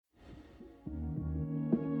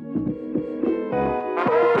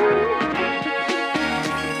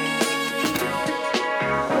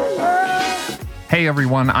Hey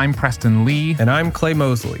everyone, I'm Preston Lee. And I'm Clay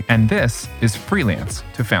Mosley. And this is Freelance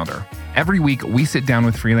to Founder. Every week, we sit down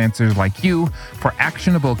with freelancers like you for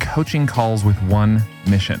actionable coaching calls with one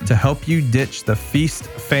mission: to help you ditch the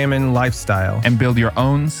feast-famine lifestyle and build your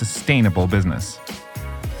own sustainable business.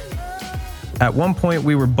 At one point,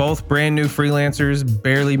 we were both brand new freelancers,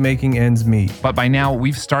 barely making ends meet. But by now,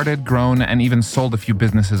 we've started, grown, and even sold a few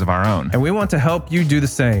businesses of our own. And we want to help you do the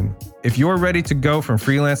same. If you're ready to go from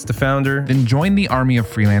freelance to founder, then join the army of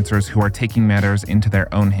freelancers who are taking matters into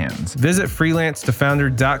their own hands. Visit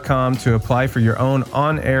freelancetofounder.com to apply for your own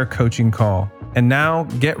on-air coaching call. And now,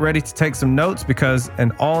 get ready to take some notes because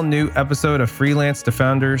an all-new episode of Freelance to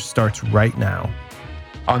Founder starts right now.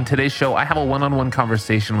 On today's show, I have a one-on-one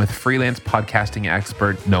conversation with freelance podcasting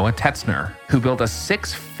expert Noah Tetzner, who built a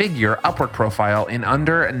six-figure Upwork profile in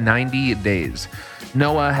under 90 days.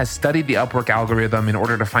 Noah has studied the Upwork algorithm in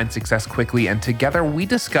order to find success quickly, and together we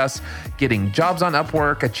discuss getting jobs on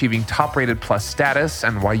Upwork, achieving top-rated plus status,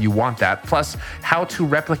 and why you want that, plus how to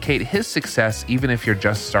replicate his success even if you're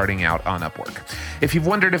just starting out on Upwork. If you've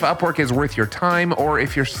wondered if Upwork is worth your time, or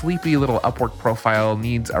if your sleepy little Upwork profile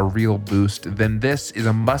needs a real boost, then this is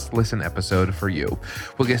a must-listen episode for you.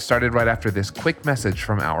 We'll get started right after this quick message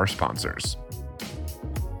from our sponsors.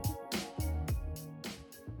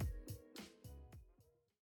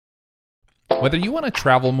 Whether you want to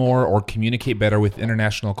travel more or communicate better with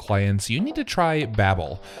international clients, you need to try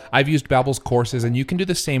Babbel. I've used Babbel's courses, and you can do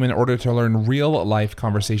the same in order to learn real-life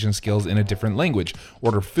conversation skills in a different language.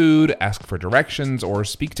 Order food, ask for directions, or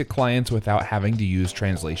speak to clients without having to use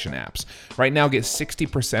translation apps. Right now, get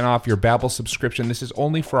 60% off your Babbel subscription. This is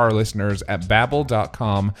only for our listeners at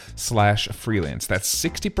babbel.com/freelance. That's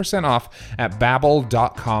 60% off at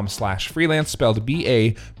babbel.com/freelance, spelled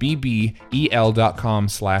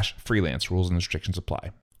BABBEL.com/freelance. Rules and restrictions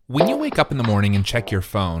apply. When you wake up in the morning and check your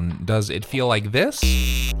phone, does it feel like this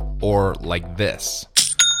or like this?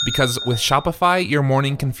 Because with Shopify, your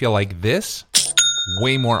morning can feel like this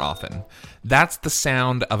way more often. That's the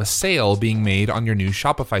sound of a sale being made on your new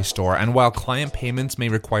Shopify store. And while client payments may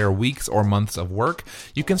require weeks or months of work,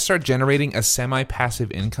 you can start generating a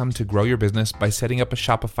semi-passive income to grow your business by setting up a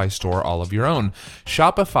Shopify store all of your own.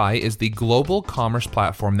 Shopify is the global commerce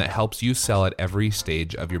platform that helps you sell at every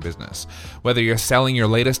stage of your business. Whether you're selling your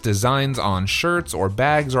latest designs on shirts or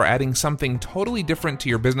bags or adding something totally different to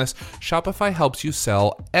your business, Shopify helps you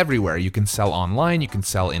sell everywhere. You can sell online, you can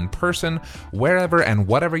sell in person, wherever and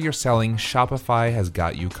whatever you're selling, Shopify has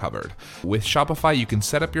got you covered. With Shopify, you can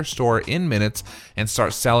set up your store in minutes and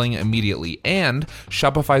start selling immediately. And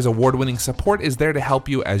Shopify's award-winning support is there to help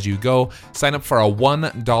you as you go. Sign up for a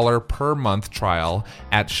 $1 per month trial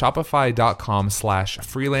at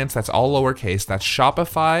shopify.com/freelance. That's all lowercase. That's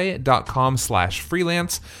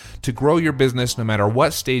shopify.com/freelance to grow your business no matter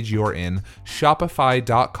what stage you're in.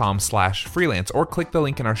 Shopify.com/freelance, or click the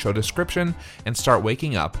link in our show description and start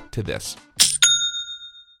waking up to this.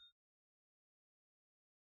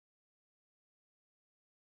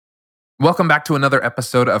 Welcome back to another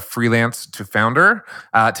episode of Freelance to Founder.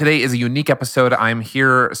 Today is a unique episode. I'm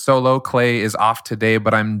here solo. Clay is off today,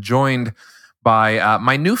 but I'm joined by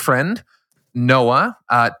my new friend, Noah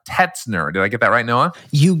Tetzner. Did I get that right, Noah?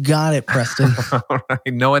 You got it, Preston. All right.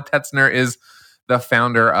 Noah Tetzner is the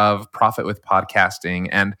founder of Profit with Podcasting,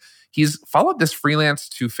 and he's followed this freelance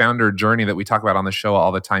to founder journey that we talk about on the show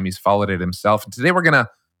all the time. He's followed it himself. And today we're going to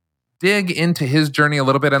dig into his journey a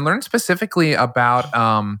little bit and learn specifically about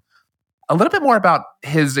a little bit more about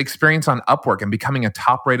his experience on Upwork and becoming a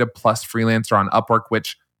top-rated plus freelancer on Upwork,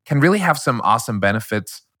 which can really have some awesome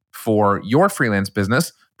benefits for your freelance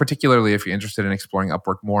business, particularly if you're interested in exploring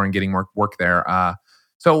Upwork more and getting more work there.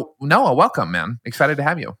 So Noah, welcome, man. Excited to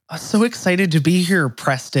have you. I'm so excited to be here,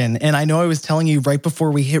 Preston. And I know I was telling you right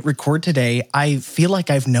before we hit record today, I feel like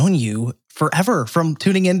I've known you forever from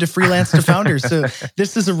tuning into Freelance to Founder. So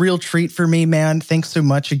this is a real treat for me, man. Thanks so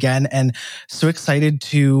much again. And so excited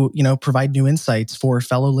to, provide new insights for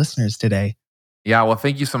fellow listeners today. Yeah, well,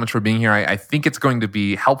 thank you so much for being here. I think it's going to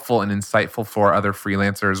be helpful and insightful for other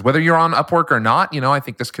freelancers, whether you're on Upwork or not. I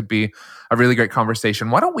think this could be a really great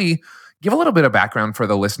conversation. Why don't we give a little bit of background for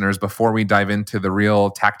the listeners before we dive into the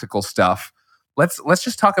real tactical stuff? Let's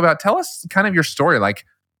just talk about, tell us kind of your story. Like,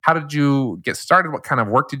 how did you get started? What kind of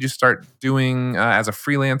work did you start doing as a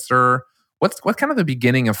freelancer? What's kind of the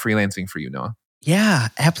beginning of freelancing for you, Noah? Yeah,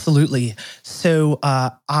 absolutely. So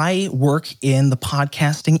I work in the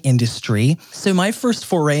podcasting industry. So my first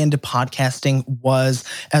foray into podcasting was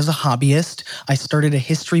as a hobbyist. I started a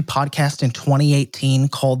history podcast in 2018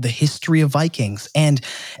 called The History of Vikings. And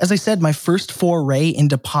as I said, my first foray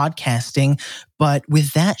into podcasting. But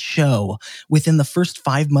with that show, within the first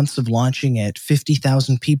 5 months of launching it,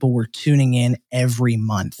 50,000 people were tuning in every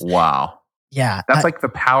month. Wow. Yeah. That's like the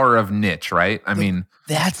power of niche, right? I mean,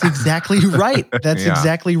 that's exactly right. That's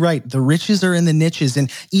exactly right. The riches are in the niches,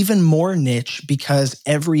 and even more niche because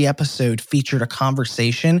every episode featured a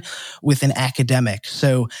conversation with an academic.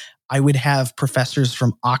 So I would have professors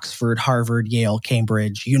from Oxford, Harvard, Yale,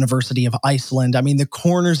 Cambridge, University of Iceland. I mean, the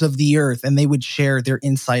corners of the earth, and they would share their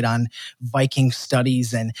insight on Viking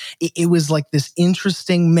studies. And it was like this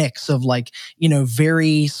interesting mix of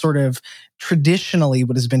very sort of traditionally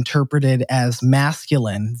what has been interpreted as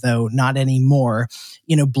masculine, though not anymore,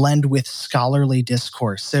 blend with scholarly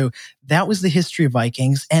discourse. So that was the History of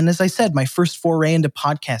Vikings. And as I said, my first foray into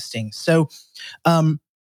podcasting. So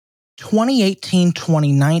 2018,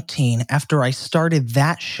 2019, after I started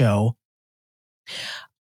that show,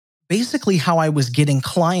 basically how I was getting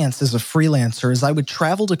clients as a freelancer is I would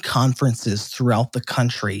travel to conferences throughout the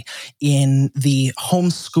country in the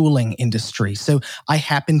homeschooling industry. So I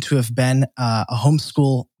happen to have been a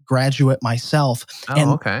homeschool graduate myself.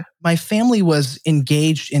 Okay. My family was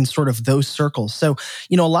engaged in sort of those circles. So,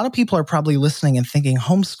 a lot of people are probably listening and thinking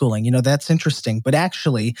homeschooling, that's interesting, but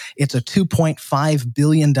actually it's a $2.5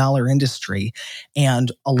 billion industry.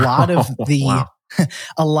 And a lot of Wow.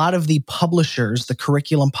 a lot of the publishers, the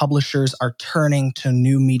curriculum publishers, are turning to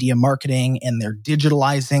new media marketing, and they're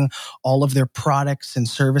digitalizing all of their products and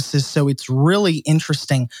services. So it's really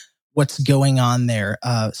interesting what's going on there,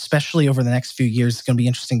 especially over the next few years. It's going to be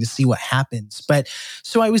interesting to see what happens. But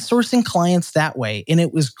so I was sourcing clients that way, and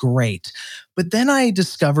it was great. But then I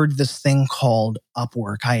discovered this thing called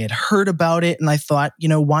Upwork. I had heard about it, and I thought,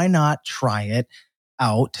 why not try it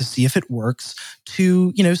out to see if it works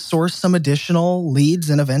to, source some additional leads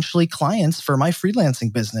and eventually clients for my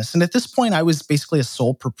freelancing business. And at this point, I was basically a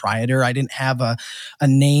sole proprietor. I didn't have a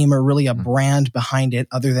name or really a brand behind it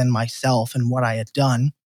other than myself and what I had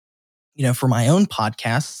done, for my own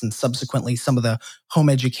podcasts and subsequently some of the home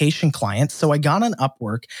education clients. So I got on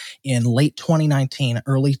Upwork in late 2019,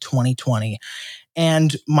 early 2020.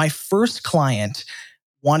 And my first client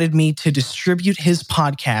wanted me to distribute his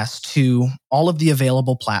podcast to all of the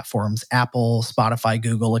available platforms, Apple, Spotify,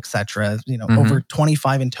 Google, etc., over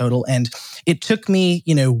 25 in total. And it took me,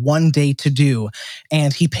 one day to do,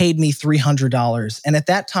 and he paid me $300. And at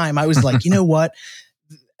that time I was like, you know what?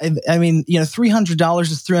 I mean, $300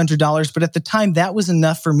 is $300, but at the time that was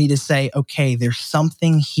enough for me to say, okay, there's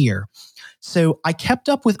something here. So I kept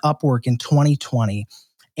up with Upwork in 2020.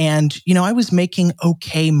 And, I was making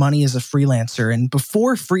okay money as a freelancer. And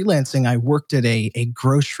before freelancing, I worked at a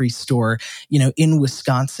grocery store, in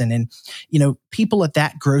Wisconsin. And, people at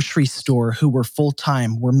that grocery store who were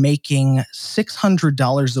full-time were making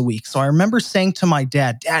 $600 a week. So I remember saying to my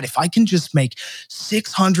dad, if I can just make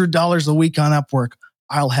 $600 a week on Upwork,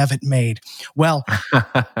 I'll have it made. Well,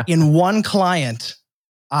 in one client,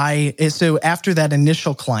 so after that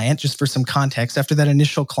initial client, just for some context, after that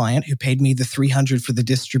initial client who paid me the $300 for the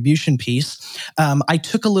distribution piece, I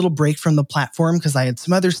took a little break from the platform because I had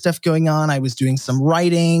some other stuff going on. I was doing some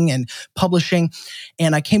writing and publishing,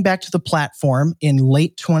 and I came back to the platform in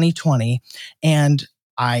late 2020, and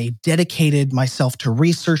I dedicated myself to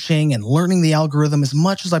researching and learning the algorithm as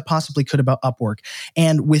much as I possibly could about Upwork.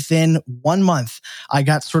 And within 1 month, I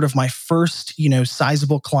got sort of my first,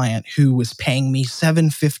 sizable client who was paying me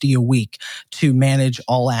 $750 a week to manage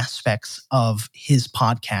all aspects of his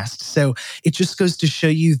podcast. So it just goes to show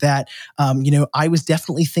you that, I was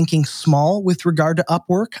definitely thinking small with regard to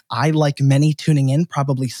Upwork. I, like many tuning in,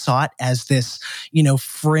 probably saw it as this,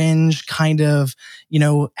 fringe kind of,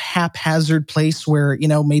 haphazard place where,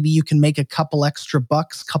 maybe you can make a couple extra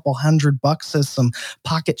bucks, couple $100 as some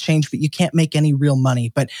pocket change, but you can't make any real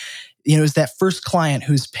money. But, it was that first client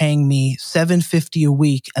who's paying me $750 a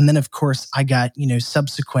week. And then, of course, I got,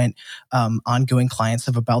 subsequent ongoing clients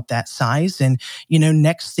of about that size. And,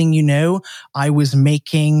 next thing you know, I was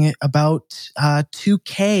making about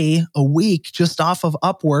 $2,000 a week just off of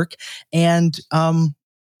Upwork. And,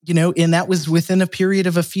 and that was within a period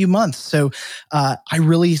of a few months. So I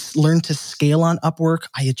really learned to scale on Upwork.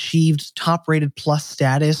 I achieved top rated plus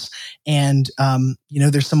status. And,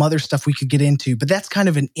 there's some other stuff we could get into, but that's kind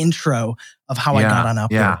of an intro of how I got on Upwork.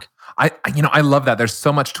 Yeah. I love that. There's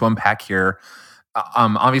so much to unpack here.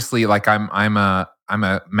 Obviously, like I'm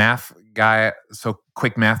a math guy. So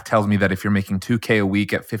quick math tells me that if you're making $2,000 a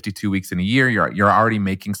week at 52 weeks in a year, you're already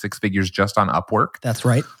making six figures just on Upwork. That's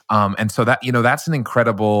right. And so that, that's an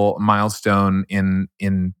incredible milestone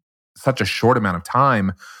in such a short amount of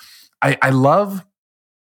time. I love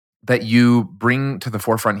that you bring to the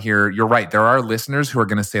forefront here. You're right. There are listeners who are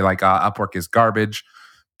going to say like, Upwork is garbage,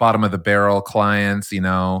 bottom of the barrel clients,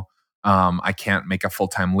 I can't make a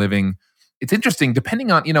full-time living. It's interesting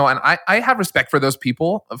depending on, and I have respect for those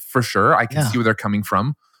people for sure. I can see where they're coming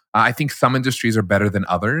from. I think some industries are better than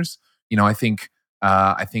others. I think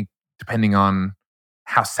depending on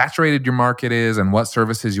how saturated your market is and what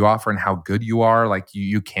services you offer and how good you are, like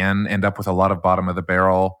you can end up with a lot of bottom of the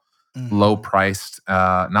barrel, low priced,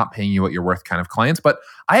 not paying you what you're worth kind of clients. But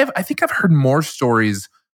I think I've heard more stories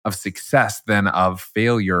of success than of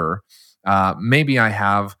failure. Maybe I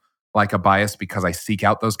have like a bias because I seek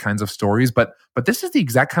out those kinds of stories, but this is the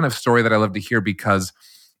exact kind of story that I love to hear because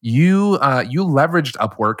you leveraged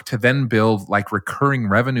Upwork to then build like recurring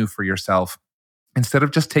revenue for yourself. Instead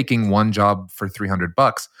of just taking one job for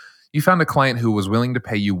 $300, you found a client who was willing to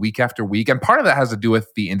pay you week after week. And part of that has to do with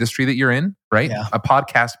the industry that you're in, right? Yeah. A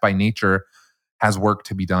podcast by nature has work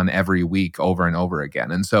to be done every week over and over again.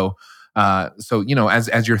 And so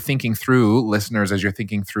as you're thinking through, listeners, as you're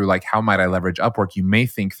thinking through like, how might I leverage Upwork? You may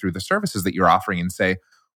think through the services that you're offering and say,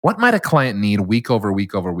 what might a client need week over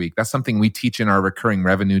week over week? That's something we teach in our recurring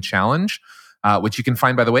revenue challenge, which you can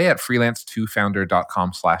find, by the way, at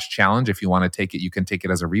freelance2founder.com/challenge. If you want to take it, you can take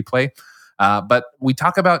it as a replay. But we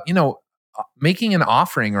talk about, making an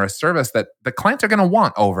offering or a service that the clients are going to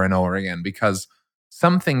want over and over again, because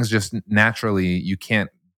some things just naturally you can't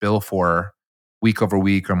bill for week over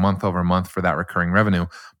week or month over month for that recurring revenue.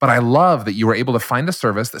 But I love that you were able to find a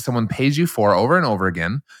service that someone pays you for over and over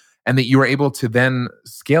again, and that you were able to then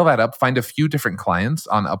scale that up, find a few different clients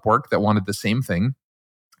on Upwork that wanted the same thing.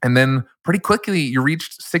 And then pretty quickly you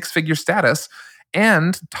reached six-figure status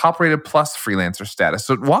and top-rated plus freelancer status.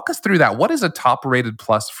 So walk us through that. What is a top-rated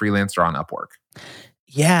plus freelancer on Upwork?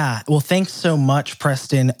 Yeah. Well, thanks so much,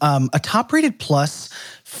 Preston. A top-rated plus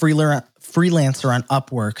freelancer on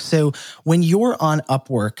Upwork. So when you're on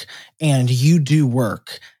Upwork and you do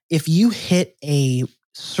work, if you hit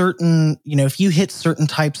certain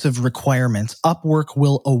types of requirements, Upwork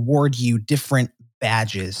will award you different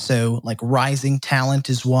badges. So like rising talent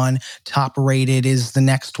is one, top rated is the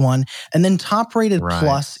next one, and then top rated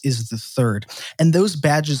plus is the third. And those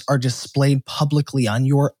badges are displayed publicly on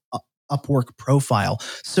your Upwork profile.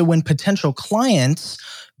 So when potential clients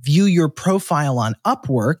view your profile on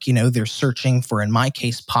Upwork, they're searching for, in my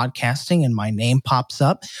case, podcasting, and my name pops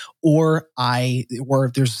up, or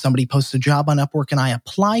if there's somebody posts a job on Upwork and I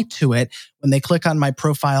apply to it, when they click on my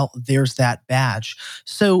profile, there's that badge.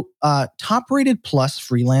 So top rated plus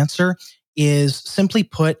freelancer is, simply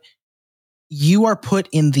put, you are put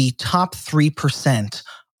in the top 3%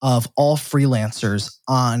 of all freelancers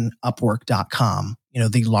on Upwork.com,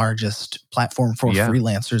 the largest platform for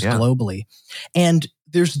freelancers globally. And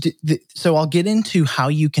so I'll get into how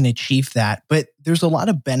you can achieve that, but there's a lot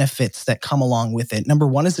of benefits that come along with it. Number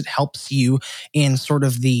one is it helps you in sort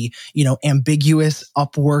of the, ambiguous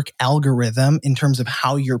Upwork algorithm in terms of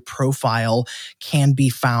how your profile can be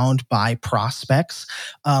found by prospects.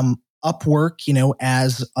 Upwork,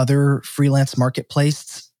 as other freelance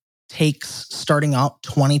marketplaces, takes, starting out,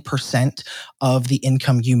 20% of the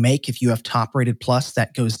income you make. If you have top rated plus,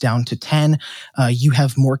 that goes down to 10. You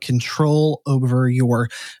have more control over your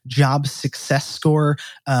job success score.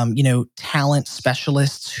 Talent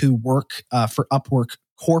specialists who work for Upwork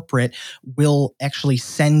Corporate will actually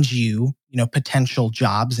send you, potential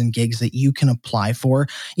jobs and gigs that you can apply for.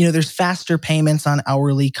 There's faster payments on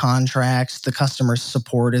hourly contracts. The customer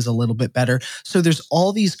support is a little bit better. So there's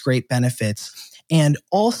all these great benefits. And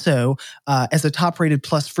also, as a top-rated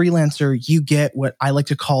plus freelancer, you get what I like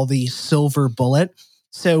to call the silver bullet.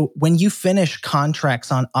 So when you finish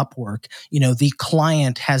contracts on Upwork, the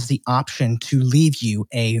client has the option to leave you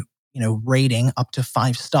a rating up to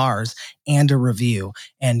 5 stars and a review,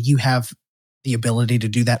 and you have the ability to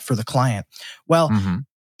do that for the client. Well,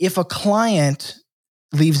 if a client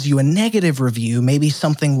leaves you a negative review, maybe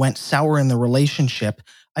something went sour in the relationship,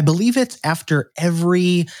 I believe it's after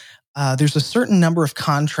every there's a certain number of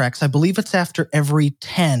contracts. I believe it's after every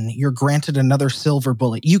 10, you're granted another silver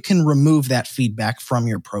bullet. You can remove that feedback from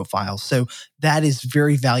your profile. So that is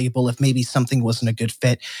very valuable. If maybe something wasn't a good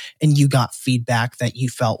fit and you got feedback that you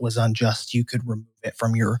felt was unjust, you could remove it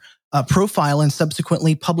from your profile and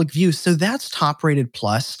subsequently public view. So that's top rated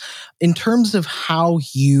plus. In terms of how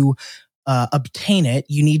you obtain it,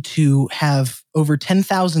 you need to have over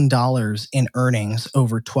 $10,000 in earnings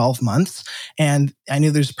over 12 months. And I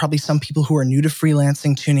know there's probably some people who are new to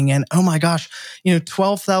freelancing tuning in. Oh my gosh,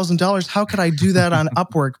 $12,000. How could I do that on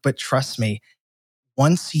Upwork? But trust me,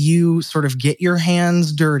 once you sort of get your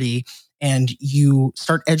hands dirty and you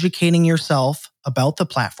start educating yourself about the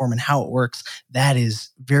platform and how it works, that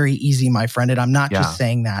is very easy, my friend. And I'm not just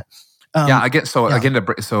saying that. Again,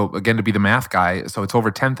 to be the math guy, so it's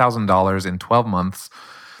over $10,000 in 12 months.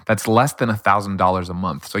 That's less than $1,000 a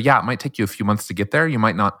month. So yeah, it might take you a few months to get there. You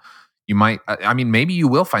might not. Maybe you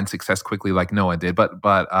will find success quickly, like Noah did. But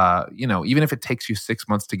even if it takes you 6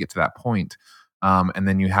 months to get to that point, and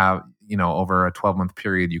then you have over a 12-month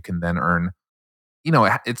period, you can then earn.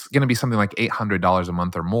 It's going to be something like $800 a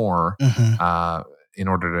month or more. Mm-hmm. In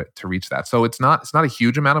order to reach that. So it's not a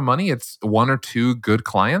huge amount of money. It's 1 or 2 good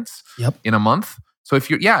clients in a month. So if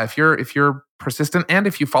you're persistent and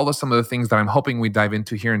if you follow some of the things that I'm hoping we dive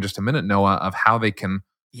into here in just a minute, Noah, of how they can,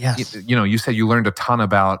 you said you learned a ton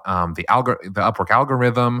about the Upwork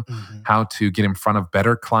algorithm, mm-hmm. how to get in front of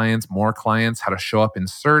better clients, more clients, how to show up in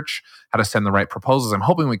search, how to send the right proposals. I'm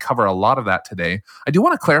hoping we cover a lot of that today. I do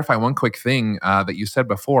want to clarify one quick thing that you said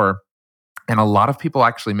before. And a lot of people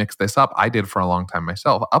actually mix this up. I did for a long time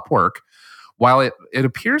myself. Upwork, while it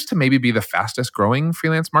appears to maybe be the fastest growing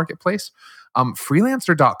freelance marketplace,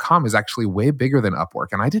 freelancer.com is actually way bigger than Upwork.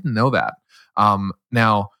 And I didn't know that.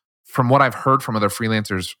 Now, from what I've heard from other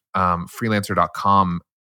freelancers, freelancer.com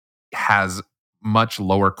has much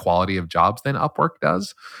lower quality of jobs than Upwork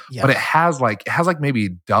does. Yes. But it has maybe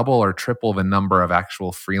double or triple the number of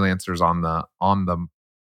actual freelancers on the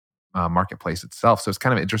marketplace itself. So it's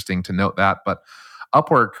kind of interesting to note that. But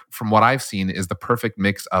Upwork, from what I've seen, is the perfect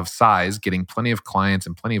mix of size, getting plenty of clients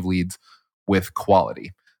and plenty of leads, with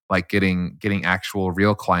quality, like getting actual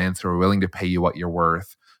real clients who are willing to pay you what you're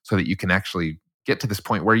worth, so that you can actually get to this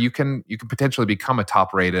point where you can potentially become a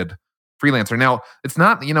top-rated freelancer. Now, it's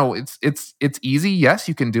not, it's easy. Yes,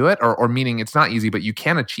 you can do it, or meaning it's not easy, but you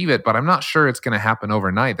can achieve it. But I'm not sure it's going to happen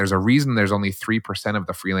overnight. There's a reason there's only 3% of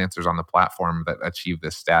the freelancers on the platform that achieve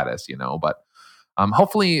this status, But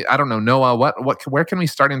hopefully, I don't know, Noah, where can we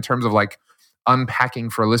start in terms of like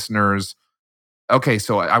unpacking for listeners? Okay,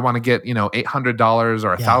 so I want to get $800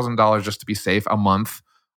 or $1,000 just to be safe a month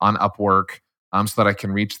on Upwork, so that I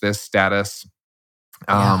can reach this status.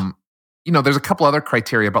 There's a couple other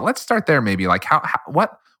criteria, but let's start there maybe. Like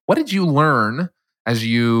what did you learn as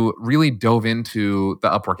you really dove into the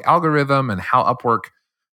Upwork algorithm and how Upwork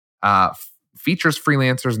features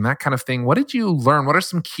freelancers and that kind of thing? What did you learn? What are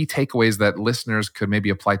some key takeaways that listeners could maybe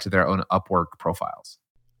apply to their own Upwork profiles?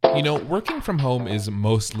 Working from home is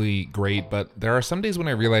mostly great, but there are some days when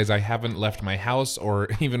I realize I haven't left my house or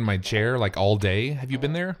even my chair like all day. Have you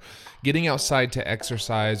been there? Getting outside to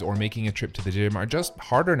exercise or making a trip to the gym are just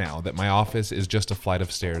harder now that my office is just a flight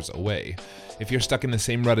of stairs away. If you're stuck in the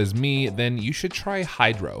same rut as me, then you should try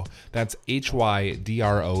Hydrow. That's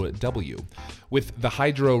HYDROW. With the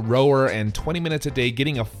Hydrow rower and 20 minutes a day,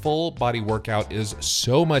 getting a full body workout is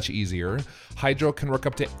so much easier. Hydrow can work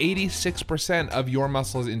up to 86% of your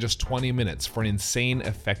muscles in just 20 minutes for an insane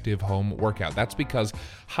effective home workout. That's because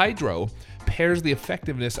Hydrow pairs the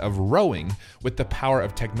effectiveness of rowing with the power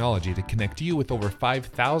of technology to connect you with over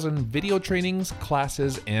 5,000 video trainings,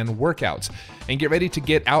 classes, and workouts. And get ready to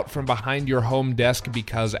get out from behind your home desk,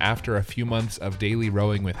 because after a few months of daily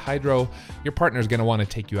rowing with Hydrow, your partner's going to want to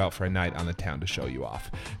take you out for a night on the town to show you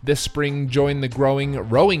off. This spring, join the growing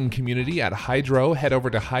rowing community at Hydrow. Head over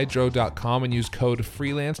to hydrow.com and use code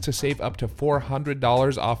FREELANCE to save up to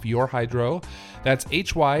 $400 off your Hydrow. That's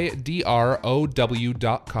HYDROW.com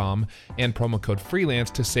and promo code FREELANCE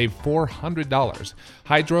to save $400.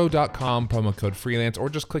 Hydrow.com, promo code FREELANCE, or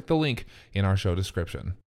just click the link in our show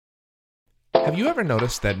description. Have you ever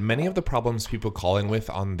noticed that many of the problems people call in with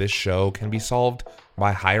on this show can be solved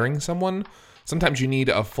by hiring someone? Sometimes you need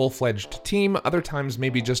a full-fledged team, other times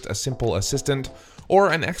maybe just a simple assistant,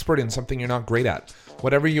 or an expert in something you're not great at.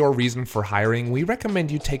 Whatever your reason for hiring, we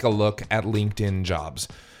recommend you take a look at LinkedIn Jobs.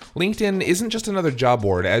 LinkedIn isn't just another job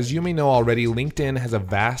board. As you may know already, LinkedIn has a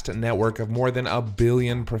vast network of more than 1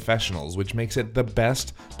 billion professionals, which makes it the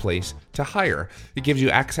best place to hire. It gives you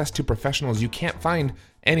access to professionals you can't find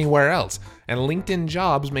anywhere else. And LinkedIn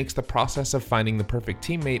Jobs makes the process of finding the perfect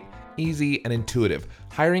teammate easy and intuitive.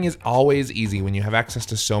 Hiring is always easy when you have access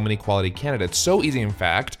to so many quality candidates. So easy, in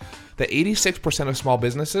fact, that 86% of small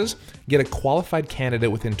businesses get a qualified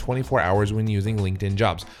candidate within 24 hours when using LinkedIn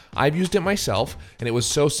Jobs. I've used it myself, and it was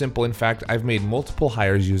so simple. In fact, I've made multiple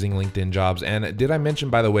hires using LinkedIn Jobs. And did I mention,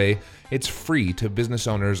 by the way, it's free to business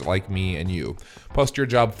owners like me and you. Post your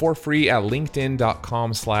job for free at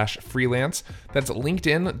linkedin.com/freelance. That's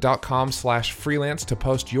linkedin.com/freelance to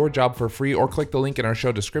post your job for free, or click the link in our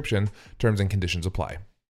show description. Terms and conditions apply.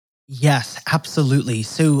 Yes, absolutely.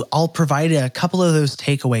 So I'll provide a couple of those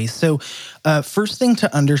takeaways. So first thing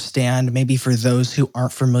to understand, maybe for those who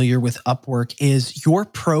aren't familiar with Upwork, is your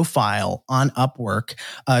profile on Upwork,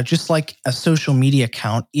 just like a social media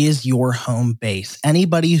account, is your home base.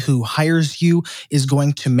 Anybody who hires you is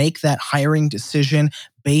going to make that hiring decision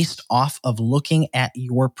based off of looking at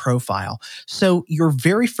your profile. So your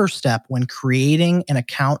very first step when creating an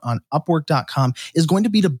account on Upwork.com is going to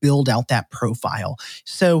be to build out that profile.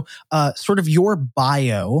 So sort of your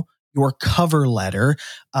bio, your cover letter,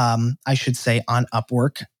 I should say, on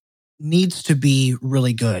Upwork needs to be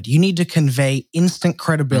really good. You need to convey instant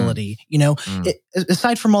credibility.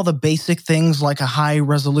 Aside from all the basic things like a high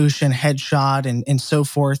resolution headshot and so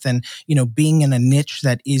forth, and, being in a niche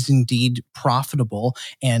that is indeed profitable,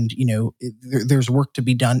 and, there's work to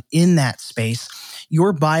be done in that space.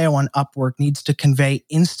 Your bio on Upwork needs to convey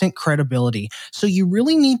instant credibility. So you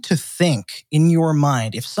really need to think in your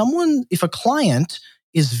mind, if a client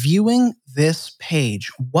is viewing this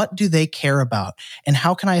page, what do they care about? And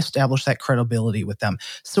how can I establish that credibility with them?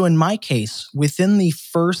 So in my case, within the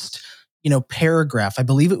first, paragraph, I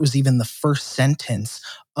believe it was even the first sentence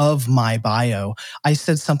of my bio, I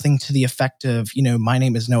said something to the effect of, my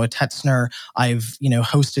name is Noah Tetzner. I've,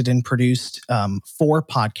 hosted and produced 4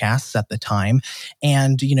 podcasts at the time,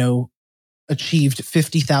 and, achieved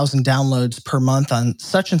 50,000 downloads per month on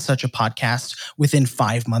such and such a podcast within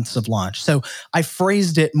 5 months of launch. So I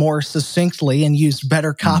phrased it more succinctly and used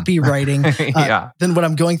better copywriting than what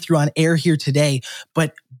I'm going through on air here today.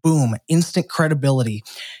 But boom, instant credibility.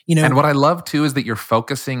 And what I love too is that you're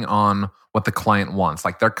focusing on what the client wants.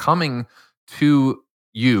 Like, they're coming to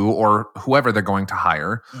you or whoever they're going to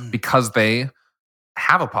hire because they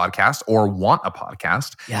have a podcast or want a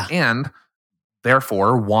podcast. Yeah. And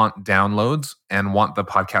therefore want downloads and want the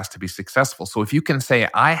podcast to be successful. So if you can say,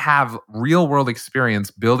 I have real world experience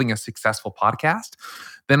building a successful podcast,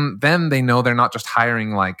 then they know they're not just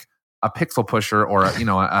hiring like a pixel pusher or an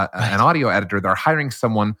audio editor. They're hiring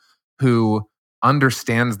someone who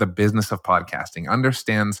understands the business of podcasting,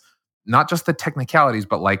 understands not just the technicalities,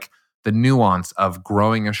 but like the nuance of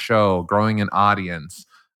growing a show, growing an audience.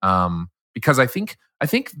 Because I think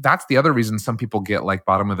that's the other reason some people get like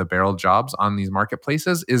bottom of the barrel jobs on these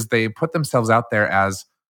marketplaces is they put themselves out there as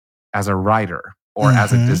a writer or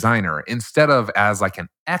as a designer instead of as like an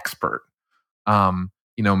expert.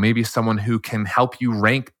 Maybe someone who can help you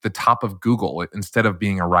rank the top of Google instead of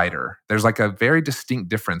being a writer. There's like a very distinct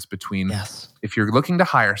difference between if you're looking to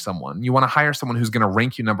hire someone, you want to hire someone who's going to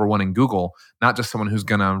rank you number 1 in Google, not just someone who's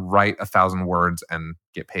going to write 1,000 words and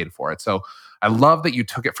get paid for it. So I love that you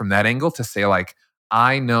took it from that angle to say like,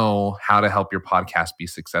 I know how to help your podcast be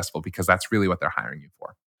successful, because that's really what they're hiring you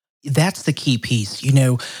for. That's the key piece.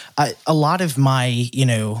 A lot of my,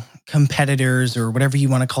 competitors or whatever you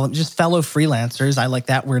want to call them, just fellow freelancers, I like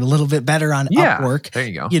that word a little bit better on Upwork. There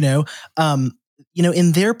you go.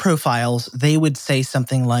 In their profiles, they would say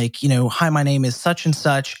something like, hi, my name is such and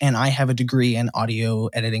such, and I have a degree in audio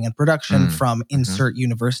editing and production from insert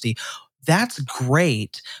university. That's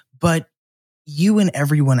great, but you and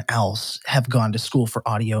everyone else have gone to school for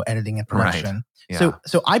audio editing and production. Right. Yeah.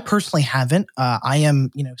 So I personally haven't. I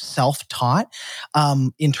am, self-taught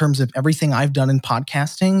in terms of everything I've done in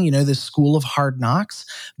podcasting, the school of hard knocks.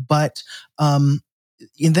 But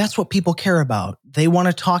that's what people care about. They want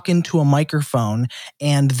to talk into a microphone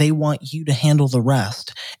and they want you to handle the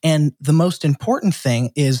rest. And the most important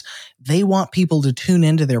thing is they want people to tune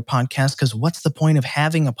into their podcast, because what's the point of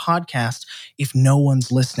having a podcast if no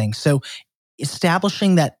one's listening? So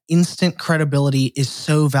establishing that instant credibility is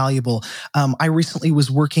so valuable. I recently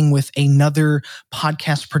was working with another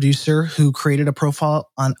podcast producer who created a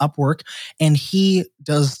profile on Upwork, and he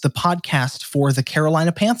does the podcast for the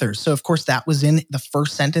Carolina Panthers. So, of course, that was in the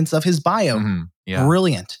first sentence of his bio.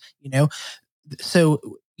 Brilliant. So,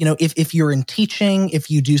 if you're in teaching, if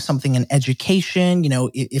you do something in education,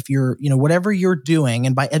 if you're, whatever you're doing,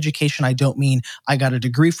 and by education, I don't mean I got a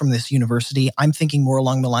degree from this university. I'm thinking more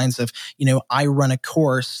along the lines of, I run a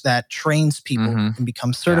course that trains people who can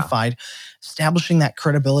become certified. Yeah. Establishing that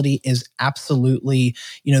credibility is absolutely,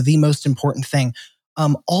 the most important thing.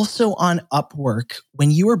 Also on Upwork, when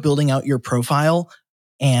you are building out your profile,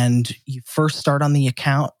 and you first start on the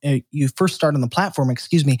platform,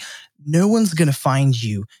 no one's going to find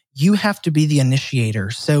you. You have to be the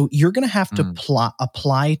initiator. So you're going to have to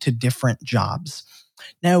apply to different jobs.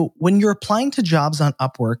 Now, when you're applying to jobs on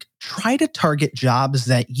Upwork, try to target jobs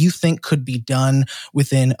that you think could be done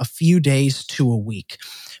within a few days to a week,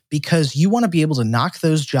 because you want to be able to knock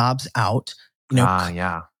those jobs out.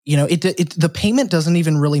 The payment doesn't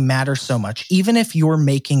even really matter so much. Even if you're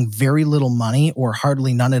making very little money or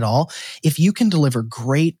hardly none at all, if you can deliver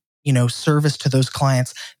great service to those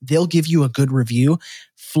clients, they'll give you a good review.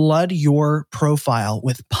 Flood your profile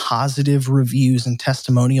with positive reviews and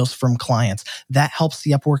testimonials from clients. That helps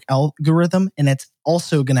the Upwork algorithm, and it's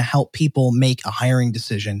also going to help people make a hiring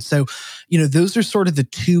decision. So, those are sort of the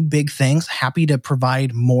two big things. Happy to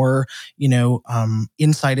provide more,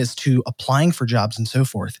 insight as to applying for jobs and so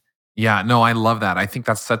forth. Yeah, no, I love that. I think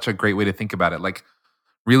that's such a great way to think about it. Like,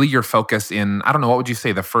 really your focus in, I don't know, what would you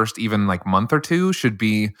say the first even like month or two should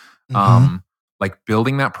be like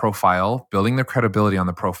building that profile, building the credibility on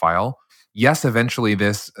the profile. Yes, eventually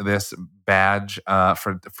this badge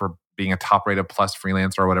for being a top-rated plus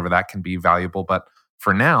freelancer or whatever, that can be valuable. But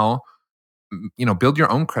for now, build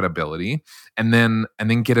your own credibility and then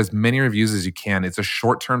get as many reviews as you can. It's a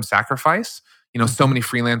short-term sacrifice. So many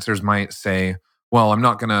freelancers might say, well, I'm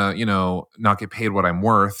not gonna, not get paid what I'm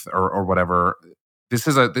worth or whatever. This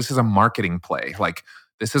is a marketing play. Like,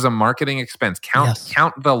 this is a marketing expense.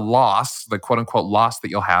 Count the loss, the quote unquote loss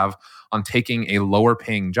that you'll have on taking a lower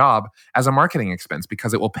paying job as a marketing expense,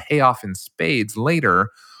 because it will pay off in spades later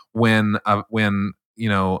when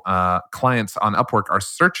clients on Upwork are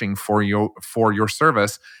searching for your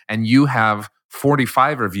service, and you have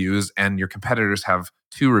 45 reviews and your competitors have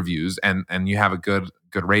 2 reviews, and you have a good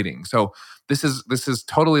rating. So this is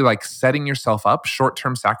totally like setting yourself up,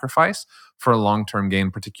 short-term sacrifice for a long-term gain,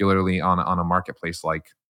 particularly on a marketplace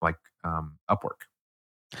like Upwork.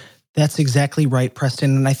 That's exactly right,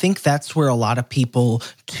 Preston. And I think that's where a lot of people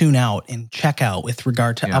tune out and check out with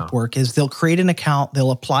regard to Upwork. Is they'll create an account, they'll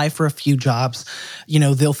apply for a few jobs,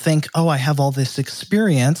 they'll think, oh, I have all this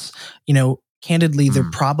experience, candidly,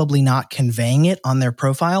 they're probably not conveying it on their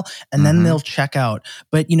profile, and then they'll check out.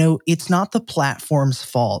 But, it's not the platform's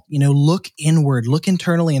fault. Look inward, look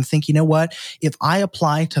internally and think, what, if I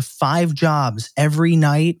apply to 5 jobs every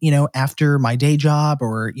night, after my day job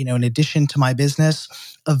or, in addition to my business,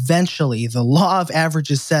 eventually the law of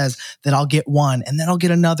averages says that I'll get one and then I'll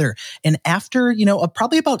get another. And after,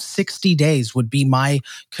 probably about 60 days would be my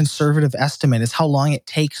conservative estimate, is how long it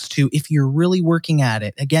takes to, if you're really working at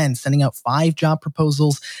it, again, sending out 5 job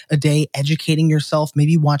proposals a day, educating yourself,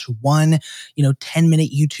 maybe watch one,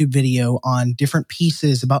 10-minute YouTube video on different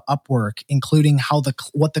pieces about Upwork, including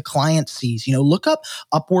what the client sees. Look up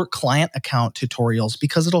Upwork client account tutorials,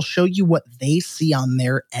 because it'll show you what they see on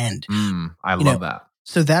their end. I love that.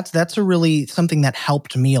 So that's a really something that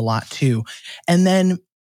helped me a lot too. And then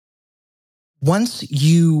once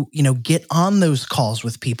you get on those calls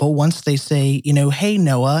with people, once they say, hey,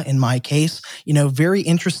 Noah, in my case, very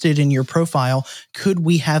interested in your profile, could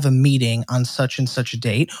we have a meeting on such and such a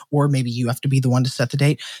date? Or maybe you have to be the one to set the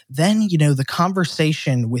date. Then, the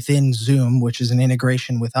conversation within Zoom, which is an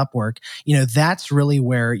integration with Upwork, that's really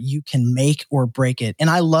where you can make or break it.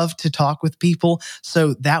 And I love to talk with people.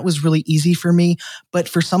 So that was really easy for me. But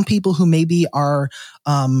for some people who maybe are,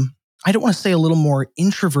 I don't want to say a little more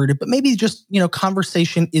introverted, but maybe just,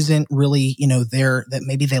 conversation isn't really, there, that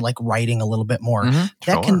maybe they like writing a little bit more.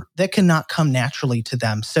 That cannot come naturally to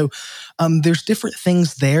them. So there's different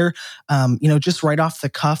things there. Just right off the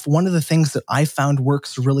cuff, one of the things that I found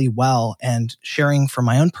works really well, and sharing from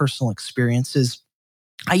my own personal experiences,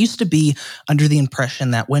 I used to be under the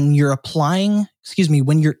impression that when you're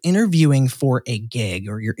interviewing for a gig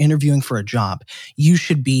or you're interviewing for a job, you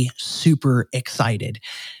should be super excited.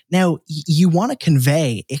 Now, you want to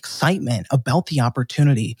convey excitement about the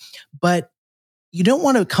opportunity, but you don't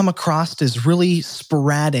want to come across as really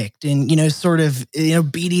sporadic and, sort of,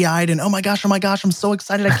 beady-eyed and, oh my gosh, I'm so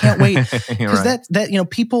excited. I can't wait. Because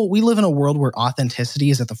people, we live in a world where authenticity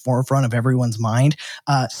is at the forefront of everyone's mind.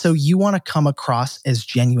 So you want to come across as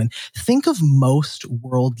genuine. Think of most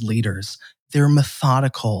world leaders. They're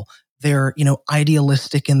methodical. They're,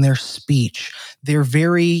 idealistic in their speech. They're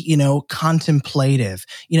very, contemplative,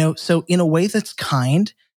 so in a way that's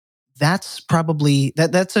kind. That's probably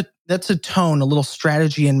that's a That's a tone, a little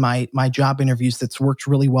strategy in my job interviews that's worked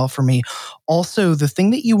really well for me. Also, the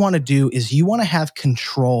thing that you want to do is you want to have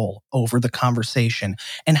control over the conversation.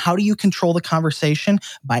 And how do you control the conversation?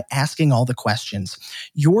 By asking all the questions.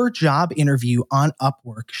 Your job interview on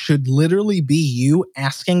Upwork should literally be you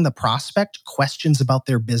asking the prospect questions about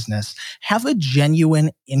their business. Have a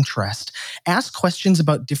genuine interest. Ask questions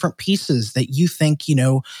about different pieces that you think,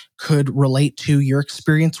 could relate to your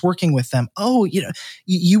experience working with them. Oh,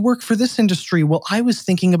 you work for this industry. Well, I was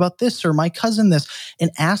thinking about this, or my cousin this,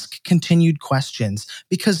 and ask continued questions,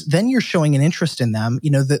 because then you're showing an interest in them.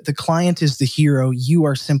 The client is the hero. You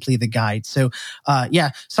are simply the guide. So,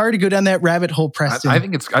 sorry to go down that rabbit hole, Preston. I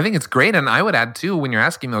think it's great. And I would add too, when you're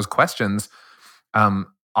asking those questions,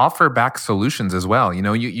 offer back solutions as well.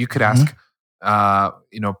 You could ask,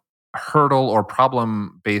 hurdle or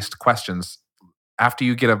problem-based questions. After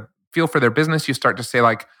you get a feel for their business, you start to say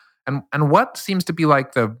like, and what seems to be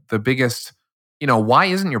like the biggest, why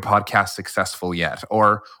isn't your podcast successful yet?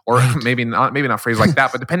 Or right. maybe not phrase like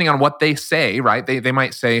that, but depending on what they say, right? They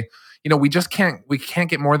might say, we can't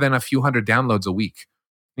get more than a few hundred downloads a week.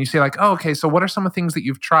 And you say like, oh, okay, so what are some of the things that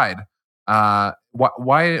you've tried? Why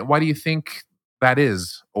do you think that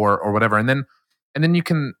is, or whatever? And then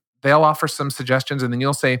they'll offer some suggestions, and then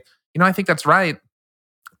you'll say, I think that's right.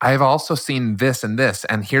 I've also seen this and this,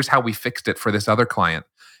 and here's how we fixed it for this other client.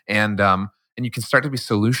 And you can start to be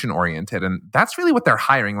solution oriented. And that's really what they're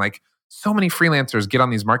hiring. Like, so many freelancers get on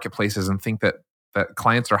these marketplaces and think that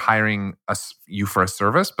clients are hiring you for a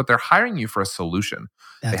service, but they're hiring you for a solution.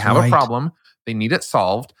 They have a problem, they need it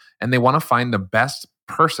solved, and they want to find the best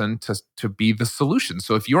person to be the solution.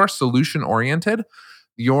 So if you're solution oriented,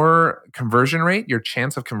 your conversion rate, your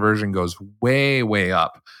chance of conversion goes way, way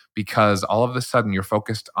up, because all of a sudden you're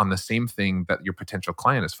focused on the same thing that your potential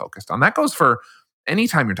client is focused on. That goes for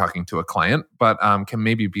anytime you're talking to a client, but can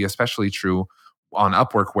maybe be especially true on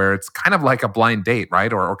Upwork, where it's kind of like a blind date,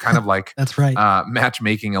 right? Or kind of like that's right.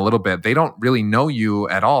 Matchmaking a little bit. They don't really know you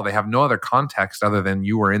at all. They have no other context other than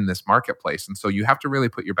you were in this marketplace. And so you have to really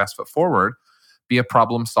put your best foot forward, be a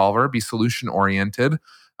problem solver, be solution oriented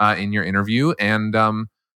in your interview. And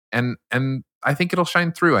I think it'll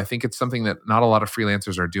shine through. I think it's something that not a lot of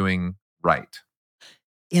freelancers are doing right.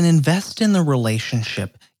 And invest in the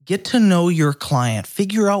relationship. Get to know your client,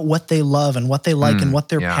 figure out what they love and what they like and what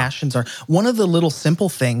their passions are. One of the little simple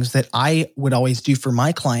things that I would always do for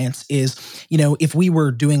my clients is, if we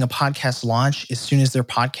were doing a podcast launch, as soon as their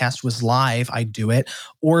podcast was live, I'd do it.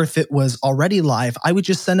 Or if it was already live, I would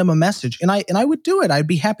just send them a message, and I would do it. I'd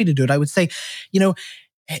be happy to do it. I would say,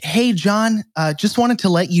 hey, John, just wanted to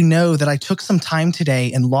let you know that I took some time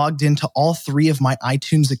today and logged into all 3 of my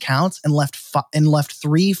iTunes accounts and left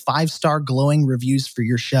 3 5-star glowing reviews for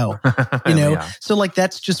your show. So like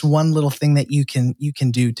that's just one little thing that you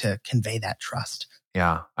can do to convey that trust.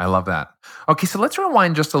 Yeah, I love that. Okay, so let's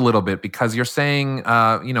rewind just a little bit, because you're saying,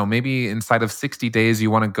 maybe inside of 60 days you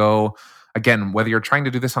want to go. Again, whether you're trying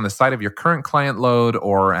to do this on the side of your current client load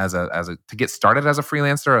or as a to get started as a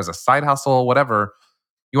freelancer, as a side hustle, whatever.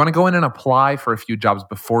 You want to go in and apply for a few jobs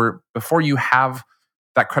before you have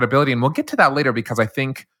that credibility. And we'll get to that later, because I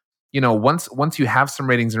think, once you have some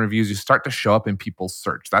ratings and reviews, you start to show up in people's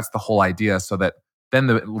search. That's the whole idea, so that then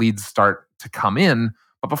the leads start to come in.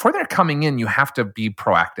 But before they're coming in, you have to be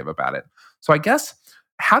proactive about it. So I guess,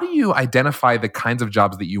 how do you identify the kinds of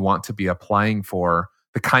jobs that you want to be applying for,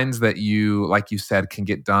 the kinds that you, like you said, can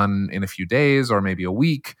get done in a few days or maybe a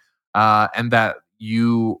week, and that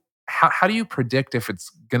you... How do you predict if it's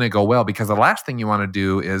going to go well? Because the last thing you want to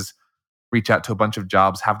do is reach out to a bunch of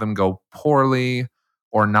jobs, have them go poorly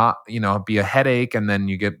or not, be a headache, and then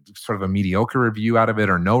you get sort of a mediocre review out of it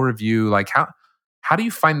or no review. Like how do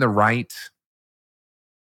you find the right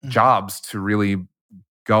jobs to really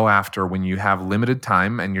go after when you have limited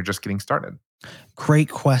time and you're just getting started? Great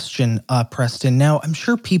question, Preston. Now, I'm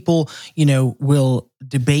sure people, will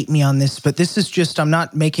debate me on this, but this is just, I'm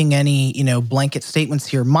not making any, blanket statements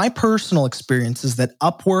here. My personal experience is that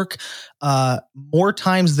Upwork, more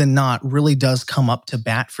times than not, really does come up to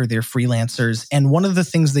bat for their freelancers. And one of the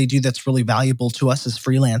things they do that's really valuable to us as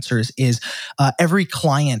freelancers is every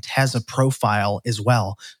client has a profile as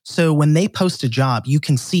well. So when they post a job, you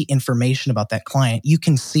can see information about that client. You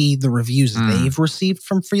can see the reviews they've received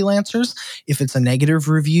from freelancers. If it's a negative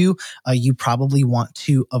review, you probably want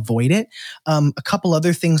to avoid it. A couple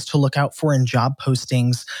other things to look out for in job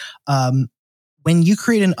postings. When you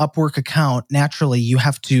create an Upwork account, naturally you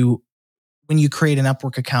have to, when you create an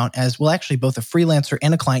Upwork account as, well, actually both a freelancer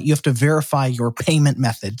and a client, you have to verify your payment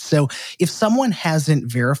method. So if someone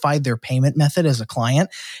hasn't verified their payment method as a client,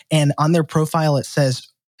 and on their profile it says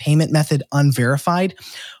payment method unverified,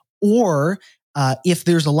 Or if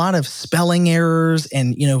there's a lot of spelling errors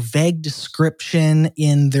and, vague description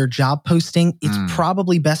in their job posting, it's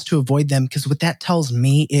probably best to avoid them, because what that tells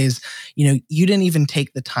me is, you didn't even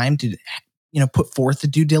take the time to put forth the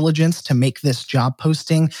due diligence to make this job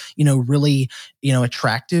posting, really,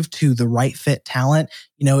 attractive to the right fit talent.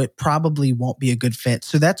 It probably won't be a good fit.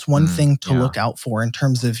 So that's one thing to look out for in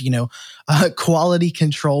terms of, quality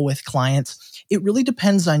control with clients. It really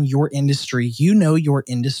depends on your industry. You know your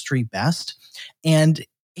industry best. And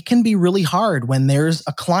it can be really hard when there's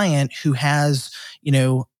a client who has,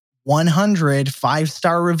 100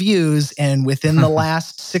 5-star reviews, and within the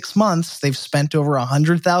last 6 months, they've spent over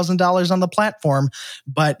 $100,000 on the platform,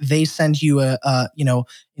 but they send you an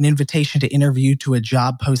invitation to interview to a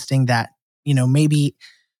job posting that, maybe,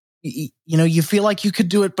 you feel like you could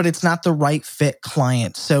do it, but it's not the right fit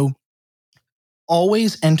client. So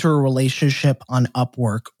always enter a relationship on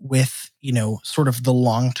Upwork with, sort of the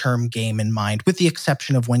long-term game in mind, with the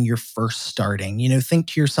exception of when you're first starting. think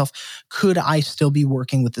to yourself, could I still be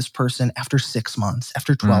working with this person after 6 months,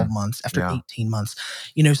 after 12 months, after 18 months?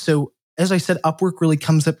 So as I said, Upwork really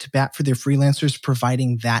comes up to bat for their freelancers,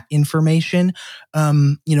 providing that information,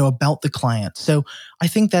 about the client. So I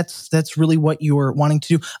think that's really what you're wanting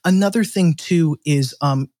to do. Another thing too is,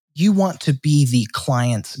 you want to be the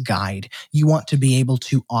client's guide. You want to be able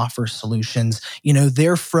to offer solutions.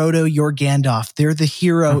 They're Frodo, you're Gandalf. They're the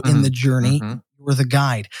hero in the journey. You're the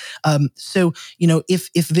guide. So,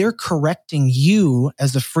 if they're correcting you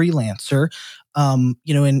as a freelancer,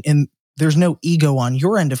 and there's no ego on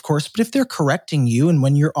your end, of course, but if they're correcting you and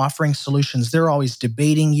when you're offering solutions, they're always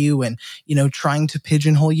debating you and, trying to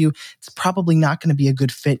pigeonhole you, it's probably not going to be a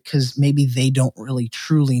good fit, because maybe they don't really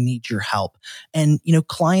truly need your help. And,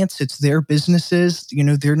 clients, it's their businesses,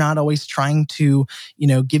 they're not always trying to,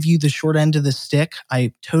 give you the short end of the stick.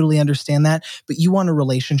 I totally understand that, but you want a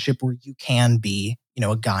relationship where you can be,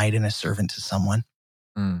 a guide and a servant to someone.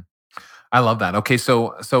 I love that. Okay.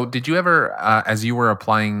 So did you ever, as you were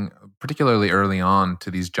applying particularly early on to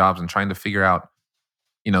these jobs and trying to figure out,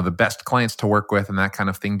 the best clients to work with and that kind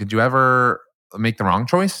of thing, did you ever make the wrong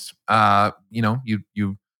choice?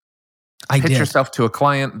 You pitch yourself to a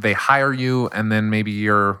client, they hire you, and then maybe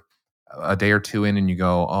you're a day or two in and you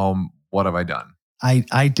go, oh, what have I done?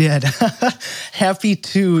 I did. Happy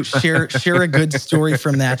to share a good story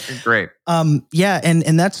from that. Great. Yeah.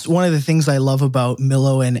 And that's one of the things I love about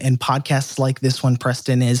Millo and podcasts like this one,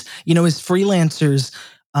 Preston, is, as freelancers,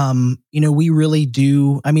 we really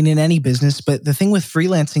do, in any business, but the thing with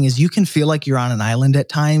freelancing is you can feel like you're on an island at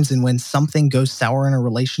times. And when something goes sour in a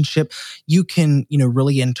relationship, you can,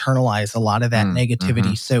 really internalize a lot of that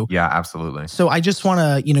negativity. So yeah, absolutely. So I just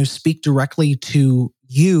want to, speak directly to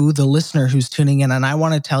you, the listener who's tuning in. And I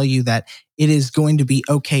want to tell you that it is going to be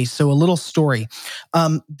okay. So a little story.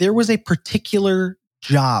 There was a particular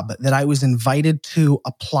job that I was invited to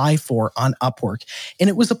apply for on Upwork, and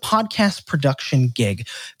it was a podcast production gig.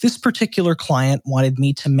 This particular client wanted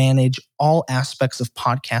me to manage all aspects of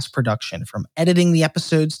podcast production, from editing the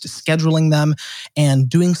episodes to scheduling them and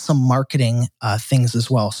doing some marketing things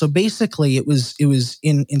as well. So basically, it was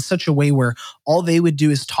in such a way where all they would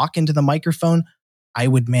do is talk into the microphone. I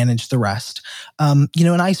would manage the rest. And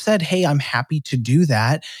I said, hey, I'm happy to do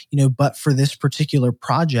that, but for this particular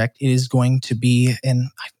project, it is going to be, and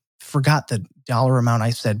I forgot the dollar amount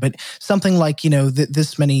I said, but something like,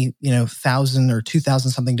 this many, $1,000 or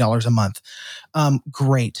 $2,000 something a month.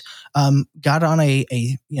 Great. Got on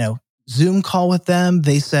a Zoom call with them.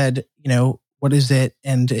 They said, what is it?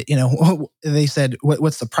 And, they said,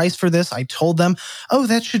 what's the price for this? I told them, oh,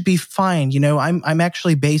 that should be fine. I'm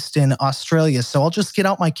actually based in Australia, so I'll just get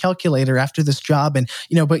out my calculator after this job. And,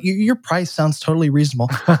 but your price sounds totally reasonable.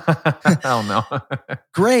 Hell no.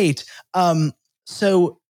 Great.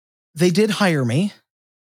 So they did hire me,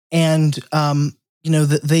 and,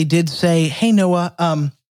 they did say, hey,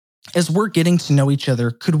 Noah, as we're getting to know each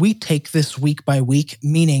other, could we take this week by week?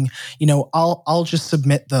 Meaning, I'll just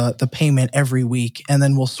submit the payment every week, and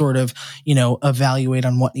then we'll sort of, evaluate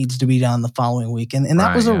on what needs to be done the following week. And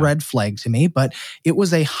that was a red flag to me, but it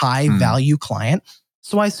was a high value client.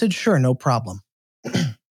 So I said, sure, no problem.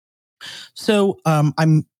 So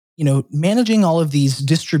I'm managing all of these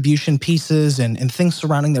distribution pieces and things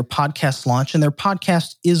surrounding their podcast launch, and their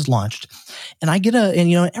podcast is launched. And I get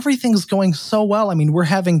everything's going so well. We're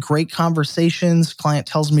having great conversations. Client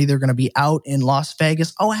tells me they're going to be out in Las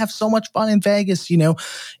Vegas. Oh, I have so much fun in Vegas, and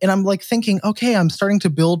I'm like thinking, okay, I'm starting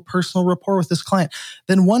to build personal rapport with this client.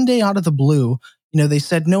 Then one day out of the blue, they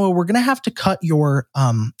said, Noah, we're going to have to cut your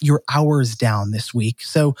hours down this week.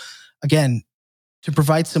 So again, to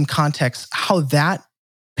provide some context, how that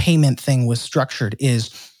payment thing was structured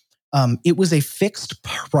is it was a fixed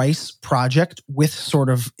price project with sort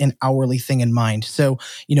of an hourly thing in mind. So,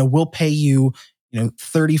 we'll pay you,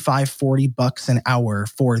 35, $40 an hour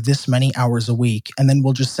for this many hours a week. And then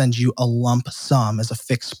we'll just send you a lump sum as a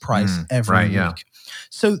fixed price every week. Yeah.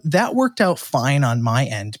 So that worked out fine on my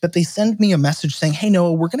end, but they send me a message saying, "Hey,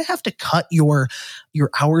 Noah, we're going to have to cut your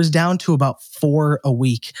hours down to about 4 a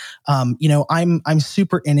week. I'm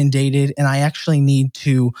super inundated, and I actually need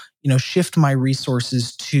to, shift my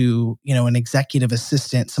resources to, an executive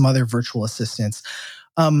assistant, some other virtual assistants."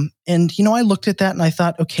 I looked at that and I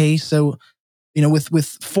thought, okay, so, with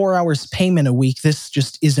 4 hours payment a week, this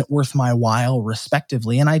just isn't worth my while,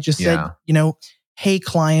 respectively. And I just said, "Hey,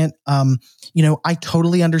 client, I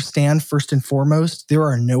totally understand. First and foremost, there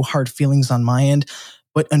are no hard feelings on my end,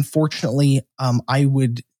 but unfortunately, I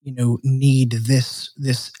would, need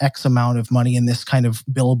this X amount of money and this kind of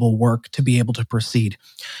billable work to be able to proceed."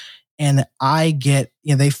 And I get,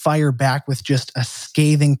 they fire back with just a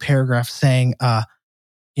scathing paragraph saying,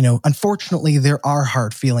 "Unfortunately, there are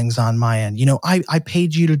hard feelings on my end. I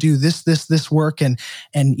paid you to do this work, and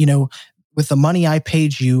with the money I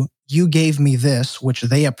paid you, you gave me this, which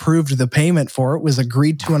they approved the payment for. It was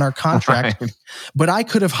agreed to in our contract. Right. But I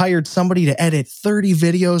could have hired somebody to edit 30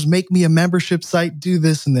 videos, make me a membership site, do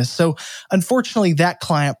this and this." So unfortunately, that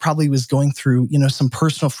client probably was going through, some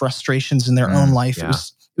personal frustrations in their own life. Yeah.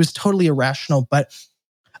 It was totally irrational. But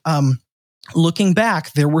looking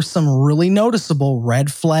back, there were some really noticeable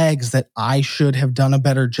red flags that I should have done a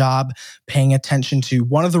better job paying attention to.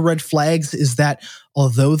 One of the red flags is that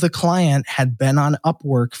although the client had been on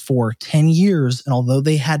Upwork for 10 years, and although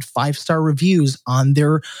they had 5-star reviews on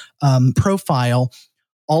their profile,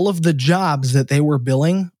 all of the jobs that they were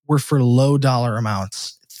billing were for low dollar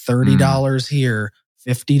amounts, $30 here,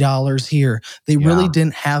 $50 here. They really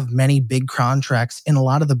didn't have many big contracts. And a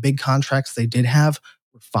lot of the big contracts they did have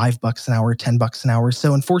were $5 an hour, $10 an hour.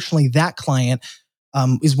 So unfortunately, that client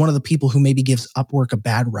is one of the people who maybe gives Upwork a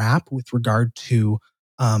bad rap with regard to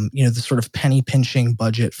the sort of penny pinching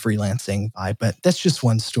budget freelancing vibe. But that's just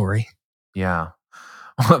one story. Yeah.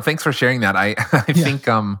 Well, thanks for sharing that. I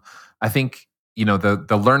think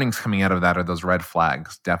the learnings coming out of that are those red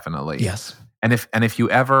flags, definitely. Yes. And if you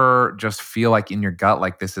ever just feel like in your gut,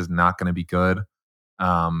 like this is not going to be good,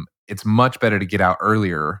 it's much better to get out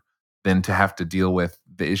earlier than to have to deal with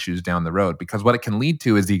the issues down the road. Because what it can lead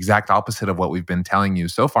to is the exact opposite of what we've been telling you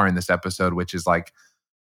so far in this episode, which is like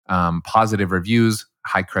positive reviews,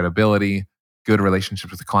 high credibility, good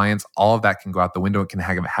relationships with the clients. All of that can go out the window. It can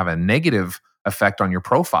have a negative effect on your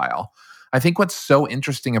profile. I think what's so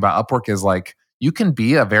interesting about Upwork is like you can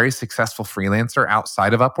be a very successful freelancer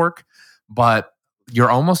outside of Upwork, but you're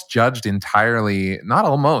almost judged entirely, not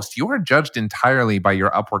almost, you are judged entirely by your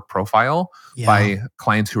Upwork profile by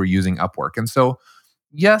clients who are using Upwork. And so,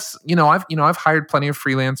 yes, I've hired plenty of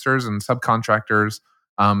freelancers and subcontractors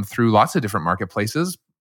through lots of different marketplaces,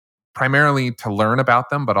 primarily to learn about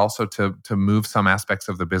them, but also to move some aspects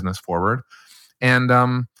of the business forward. And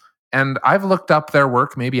I've looked up their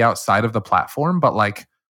work maybe outside of the platform, but like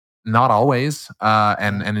not always.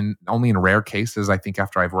 Only in rare cases, I think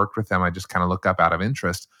after I've worked with them, I just kind of look up out of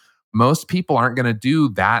interest. Most people aren't going to do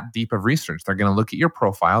that deep of research. They're going to look at your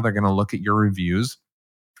profile, they're going to look at your reviews,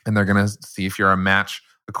 and they're going to see if you're a match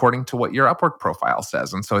according to what your Upwork profile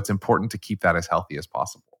says. And so it's important to keep that as healthy as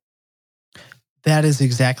possible. That is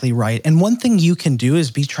exactly right. And one thing you can do is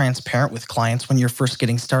be transparent with clients when you're first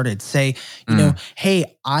getting started. Say,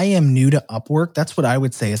 "Hey, I am new to Upwork." That's what I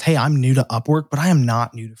would say is, "Hey, I'm new to Upwork, but I am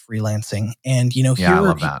not new to freelancing. And,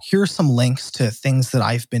 here are some links to things that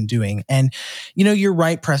I've been doing." And, you're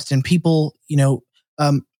right, Preston. People, there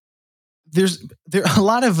a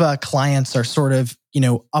lot of clients are sort of,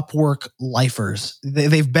 Upwork lifers.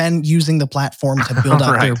 They've been using the platform to build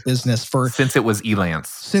out their business since it was Elance.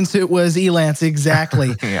 Since it was Elance,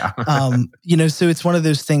 exactly. Yeah. So it's one of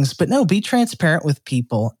those things. But no, be transparent with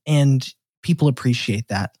people, and people appreciate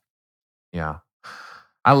that. Yeah.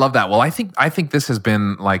 I love that. Well, I think this has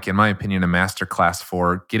been, like, in my opinion, a masterclass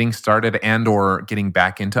for getting started and or getting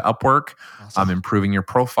back into Upwork, improving your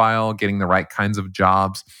profile, getting the right kinds of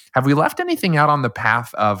jobs. Have we left anything out on the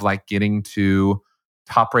path of like getting to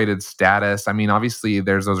top-rated status? I mean, obviously,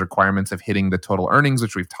 there's those requirements of hitting the total earnings,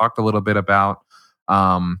 which we've talked a little bit about.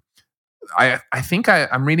 I think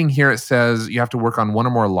I'm reading here, it says you have to work on one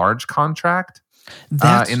or more large contract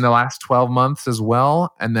in the last 12 months as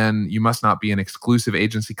well. And then you must not be an exclusive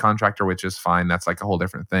agency contractor, which is fine. That's like a whole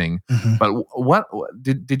different thing. Mm-hmm. But what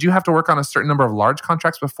did you have to work on a certain number of large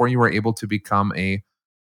contracts before you were able to become a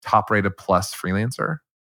top-rated plus freelancer?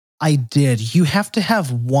 I did. You have to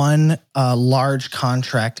have one large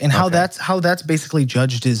contract, and how that's basically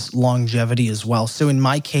judged is longevity as well. So in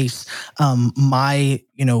my case, my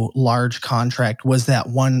large contract was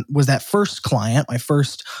that first client, my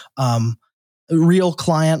first real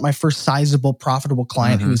client, my first sizable, profitable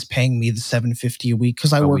client who was paying me the $750 a week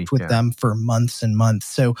because I worked with them for months and months.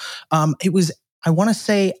 So it was. I want to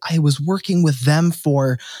say I was working with them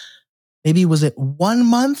for. Maybe was it 1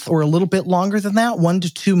 month or a little bit longer than that, 1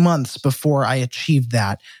 to 2 months before I achieved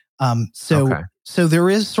that. So there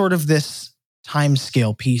is sort of this time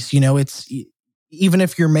scale piece. It's even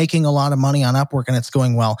if you're making a lot of money on Upwork and it's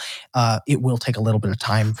going well, it will take a little bit of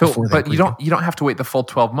time before. But you don't have to wait the full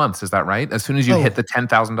 12 months. Is that right? As soon as you hit the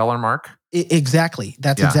 $10,000 mark. Exactly.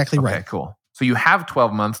 That's exactly right. Okay, cool. So you have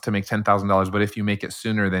 12 months to make $10,000, but if you make it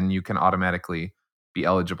sooner, then you can automatically be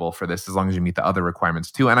eligible for this as long as you meet the other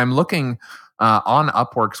requirements too. And I'm looking on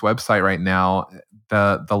Upwork's website right now.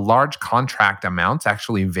 The large contract amounts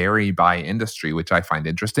actually vary by industry, which I find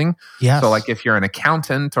interesting. Yes. So like if you're an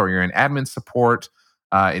accountant or you're in admin support,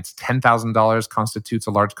 it's $10,000 constitutes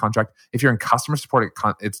a large contract. If you're in customer support,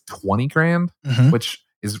 it's $20,000, which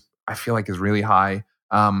is I feel like is really high.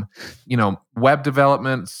 Web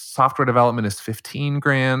development, software development is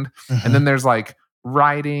 $15,000, and then there's like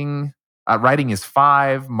writing. Writing is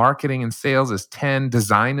 $5,000, marketing and sales is $10,000,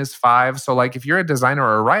 design is $5,000. So like if you're a designer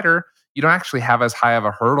or a writer, you don't actually have as high of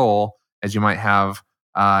a hurdle as you might have,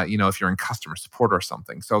 if you're in customer support or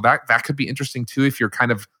something. So that could be interesting too. If you're kind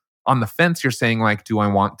of on the fence, you're saying like, do I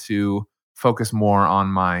want to focus more on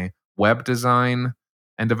my web design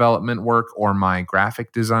and development work or my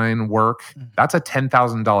graphic design work? That's a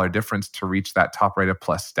 $10,000 difference to reach that top rated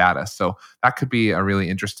plus status. So that could be a really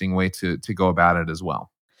interesting way to go about it as well.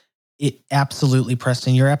 Absolutely,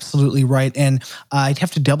 Preston. You're absolutely right. And I'd have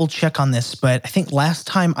to double check on this, but I think last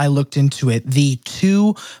time I looked into it, the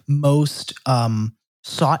two most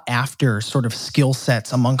sought after sort of skill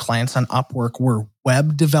sets among clients on Upwork were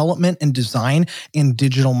web development and design and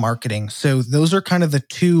digital marketing. So those are kind of the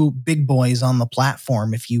two big boys on the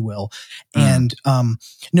platform, if you will. And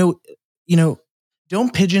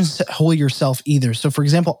don't pigeonhole yourself either. So for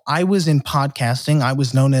example, I was in podcasting. I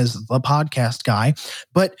was known as the podcast guy,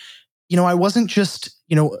 but I wasn't just,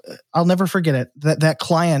 I'll never forget it. That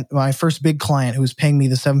client, my first big client who was paying me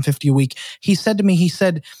the $750 a week, he said to me,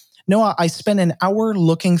 Noah, I spent an hour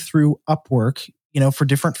looking through Upwork, for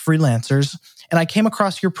different freelancers, and I came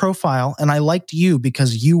across your profile and I liked you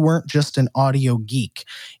because you weren't just an audio geek.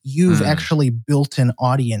 You've actually built an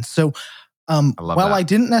audience. So while I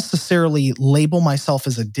didn't necessarily label myself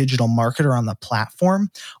as a digital marketer on the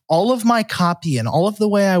platform, all of my copy and all of the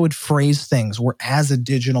way I would phrase things were as a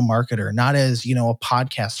digital marketer, not as, a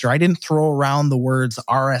podcaster. I didn't throw around the words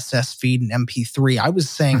RSS feed and MP3. I was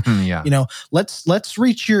saying, let's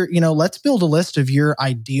reach your, let's build a list of your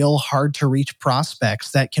ideal hard to reach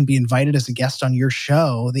prospects that can be invited as a guest on your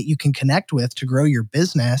show that you can connect with to grow your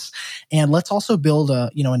business. And let's also build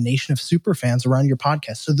a nation of super fans around your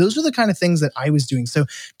podcast. So those are the kind of things that I was doing. So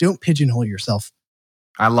don't pigeonhole yourself.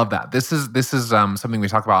 I love that. This is something we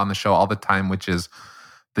talk about on the show all the time, which is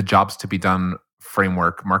the jobs to be done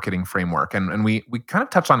framework, marketing framework. And we kind of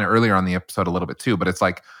touched on it earlier on the episode a little bit too, but it's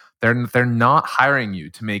like they're not hiring you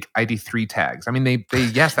to make ID3 tags. I mean, they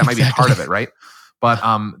yes, that might be part of it, right? But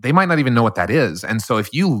they might not even know what that is. And so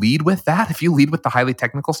if you lead with that, if you lead with the highly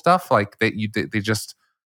technical stuff, like they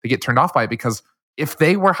get turned off by it, because if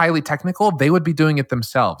they were highly technical, they would be doing it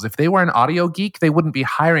themselves. If they were an audio geek, they wouldn't be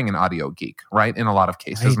hiring an audio geek, right? In a lot of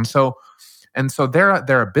cases. Right. And so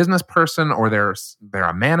they're a business person or they're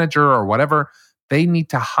a manager or whatever. They need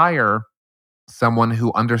to hire someone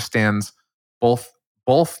who understands both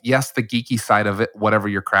yes, the geeky side of it, whatever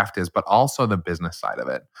your craft is, but also the business side of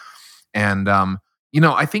it. And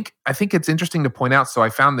I think it's interesting to point out. So I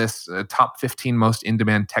found this top 15 most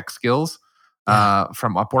in-demand tech skills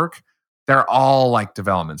from Upwork. They're all like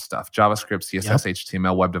development stuff: JavaScript, CSS,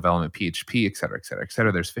 HTML, web development, PHP, et cetera, et cetera, et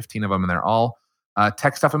cetera. There's 15 of them, and they're all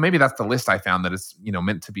tech stuff. And maybe that's the list I found that it's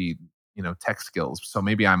meant to be tech skills. So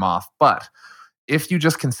maybe I'm off. But if you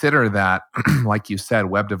just consider that, like you said,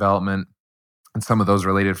 web development and some of those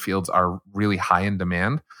related fields are really high in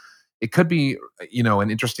demand, it could be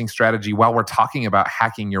an interesting strategy while we're talking about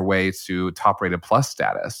hacking your way to top rated plus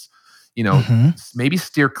status. Maybe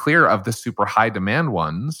steer clear of the super high demand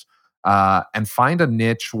ones. And find a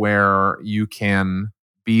niche where you can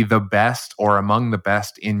be the best or among the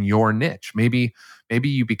best in your niche. Maybe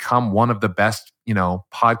you become one of the best,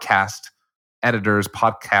 podcast editors,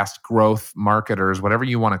 podcast growth marketers, whatever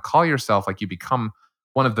you want to call yourself. Like you become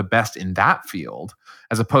one of the best in that field,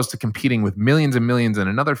 as opposed to competing with millions and millions in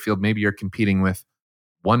another field. Maybe you're competing with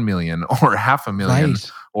 1 million or half a million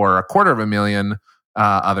Right. or 250,000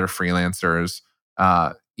 other freelancers,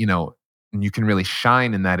 and you can really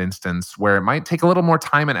shine in that instance where it might take a little more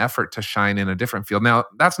time and effort to shine in a different field. Now,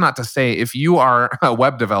 that's not to say if you are a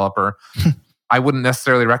web developer, I wouldn't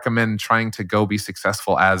necessarily recommend trying to go be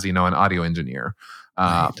successful as, an audio engineer.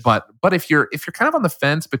 Right. But if you're kind of on the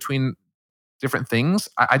fence between different things,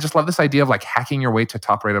 I just love this idea of like hacking your way to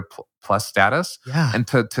top rated plus status Yeah. and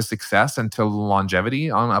to success and to longevity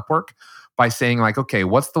on Upwork by saying like, okay,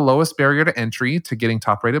 what's the lowest barrier to entry to getting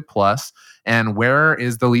top rated plus, and where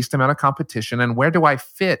is the least amount of competition, and where do I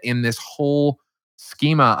fit in this whole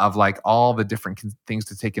schema of like all the different things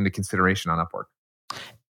to take into consideration on Upwork?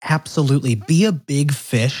 Absolutely. Be a big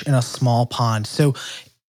fish in a small pond. So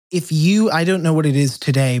I don't know what it is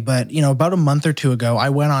today, but about a month or two ago, I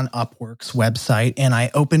went on Upwork's website and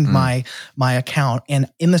I opened my account,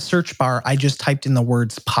 and in the search bar, I just typed in the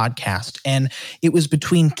words podcast, and it was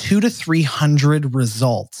between 200 to 300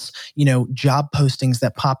 results, job postings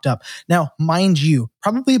that popped up. Now, mind you,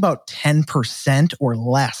 probably about 10% or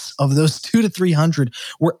less of those 200 to 300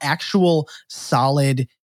 were actual solid,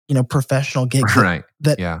 professional gigs Right.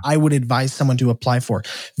 that I would advise someone to apply for.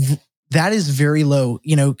 That is very low,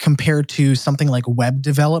 compared to something like web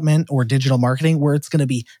development or digital marketing, where it's going to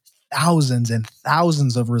be thousands and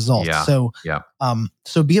thousands of results. Yeah. So,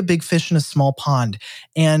 so be a big fish in a small pond,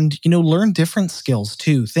 and learn different skills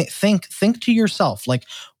too. Think to yourself, like,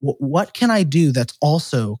 what can I do that's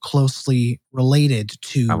also closely related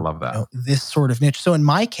to I love that. this sort of niche? So in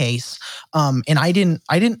my case, and I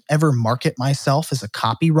didn't ever market myself as a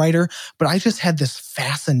copywriter, but I just had this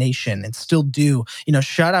fascination and still do.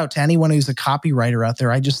 Shout out to anyone who's a copywriter out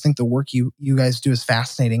there. I just think the work you guys do is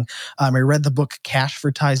fascinating. I read the book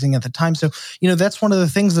Cashvertising at the time, so that's one of the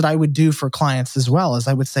things that I would do for clients as well. Is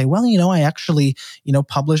I would say, well, I actually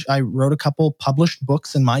I wrote a couple published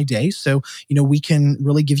books in my day, so we can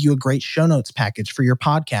really give you a great show notes package for your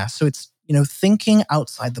podcast. So it's thinking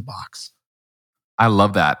outside the box. I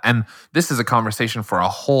love that. And this is a conversation for a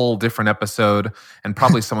whole different episode, and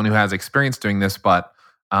probably someone who has experience doing this. But,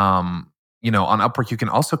 on Upwork, you can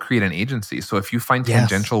also create an agency. So if you find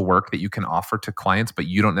tangential work that you can offer to clients, but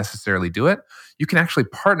you don't necessarily do it, you can actually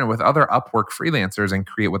partner with other Upwork freelancers and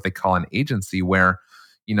create what they call an agency, where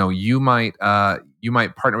you might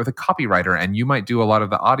partner with a copywriter, and you might do a lot of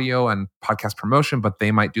the audio and podcast promotion, but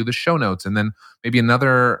they might do the show notes, and then maybe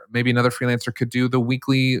another freelancer could do the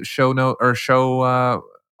weekly show note or show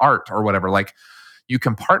art or whatever. Like, you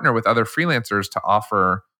can partner with other freelancers to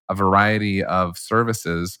offer a variety of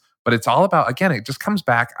services. But it's all about, again, it just comes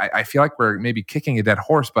back. I feel like we're maybe kicking a dead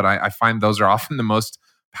horse, but I find those are often the most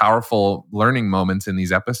powerful learning moments in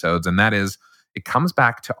these episodes. And that is, it comes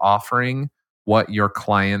back to offering what your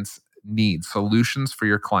clients need, solutions for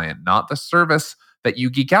your client, not the service that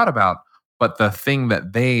you geek out about, but the thing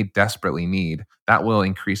that they desperately need. That will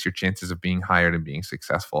increase your chances of being hired and being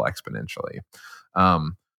successful exponentially.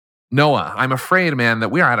 Noah, I'm afraid, man,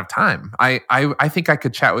 that we are out of time. I think I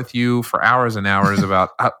could chat with you for hours and hours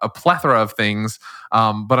about a plethora of things,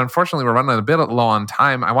 but unfortunately, we're running a bit low on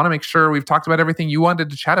time. I want to make sure we've talked about everything you wanted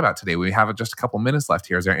to chat about today. We have just a couple minutes left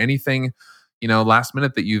here. Is there anything, last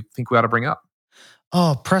minute that you think we ought to bring up?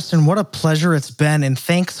 Oh, Preston, what a pleasure it's been. And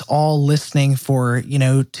thanks all listening for,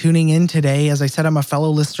 tuning in today. As I said, I'm a fellow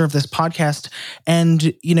listener of this podcast.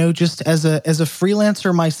 And, just as a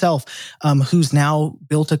freelancer myself, who's now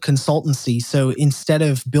built a consultancy. So instead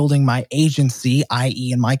of building my agency,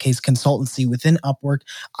 i.e. in my case, consultancy within Upwork,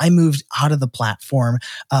 I moved out of the platform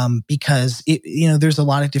because there's a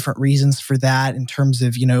lot of different reasons for that in terms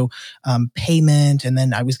of, payment. And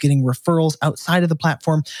then I was getting referrals outside of the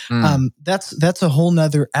platform. That's a whole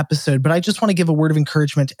nother episode, but I just want to give a word of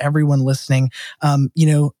encouragement to everyone listening.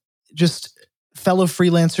 Just fellow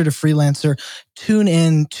freelancer to freelancer, tune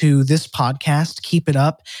in to this podcast, keep it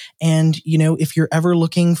up. And, if you're ever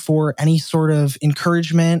looking for any sort of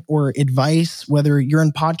encouragement or advice, whether you're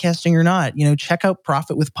in podcasting or not, check out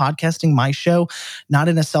Profit with Podcasting, my show, not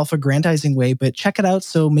in a self-aggrandizing way, but check it out.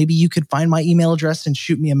 So maybe you could find my email address and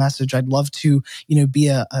shoot me a message. I'd love to, be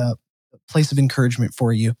a place of encouragement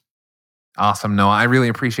for you. Awesome, Noah. I really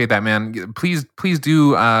appreciate that, man. Please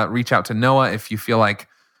do reach out to Noah if you feel like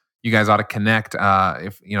you guys ought to connect.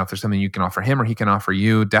 If there's something you can offer him or he can offer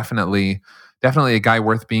you, definitely a guy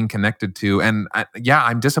worth being connected to. And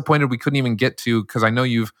I'm disappointed we couldn't even get to, because I know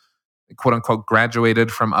you've quote unquote graduated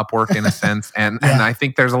from Upwork in a sense, and I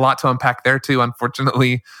think there's a lot to unpack there too.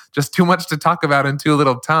 Unfortunately, just too much to talk about in too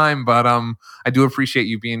little time. But I do appreciate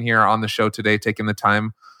you being here on the show today, taking the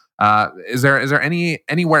time. Is there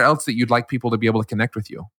anywhere else that you'd like people to be able to connect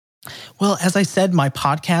with you? Well, as I said, my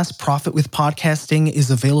podcast, Profit with Podcasting,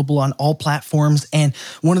 is available on all platforms. And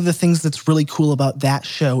one of the things that's really cool about that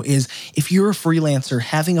show is if you're a freelancer,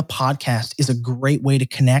 having a podcast is a great way to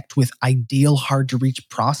connect with ideal, hard to reach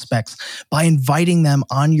prospects by inviting them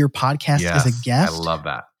on your podcast as a guest. I love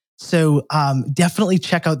that. So definitely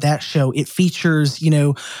check out that show. It features,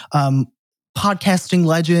 podcasting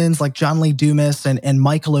legends like John Lee Dumas and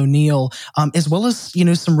Michael O'Neill, as well as,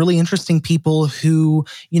 some really interesting people who,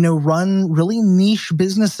 run really niche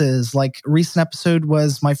businesses. Like a recent episode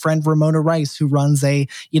was my friend Ramona Rice, who runs a,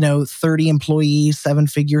 30 employee,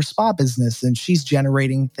 7-figure spa business, and she's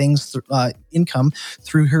generating income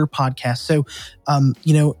through her podcast. So,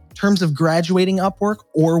 in terms of graduating Upwork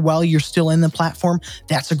or while you're still in the platform,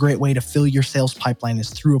 that's a great way to fill your sales pipeline is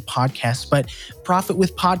through a podcast. But Profit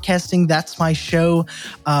with Podcasting, that's my show.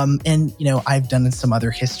 And, I've done some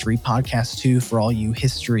other history podcasts too for all you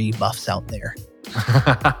history buffs out there.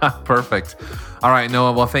 Perfect. All right,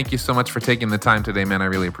 Noah. Well, thank you so much for taking the time today, man. I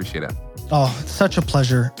really appreciate it. Oh, it's such a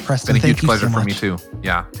pleasure, Preston. It's been a huge pleasure so for me too.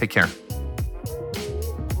 Yeah. Take care.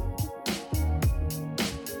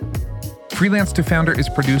 Freelance to Founder is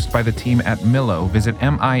produced by the team at Millo. Visit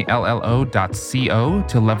millo.co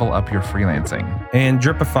to level up your freelancing. And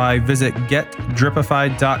Dripify, visit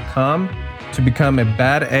getdripify.com to become a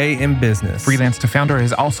bad A in business. Freelance to Founder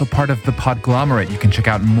is also part of The Podglomerate. You can check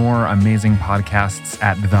out more amazing podcasts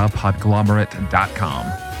at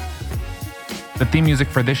thepodglomerate.com. The theme music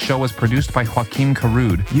for this show was produced by Joaquin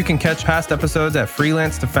Carud. You can catch past episodes at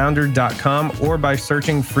freelancetofounder.com or by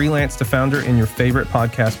searching Freelance to Founder in your favorite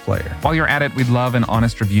podcast player. While you're at it, we'd love an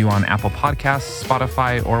honest review on Apple Podcasts,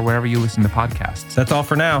 Spotify, or wherever you listen to podcasts. That's all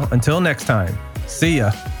for now. Until next time. See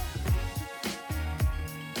ya.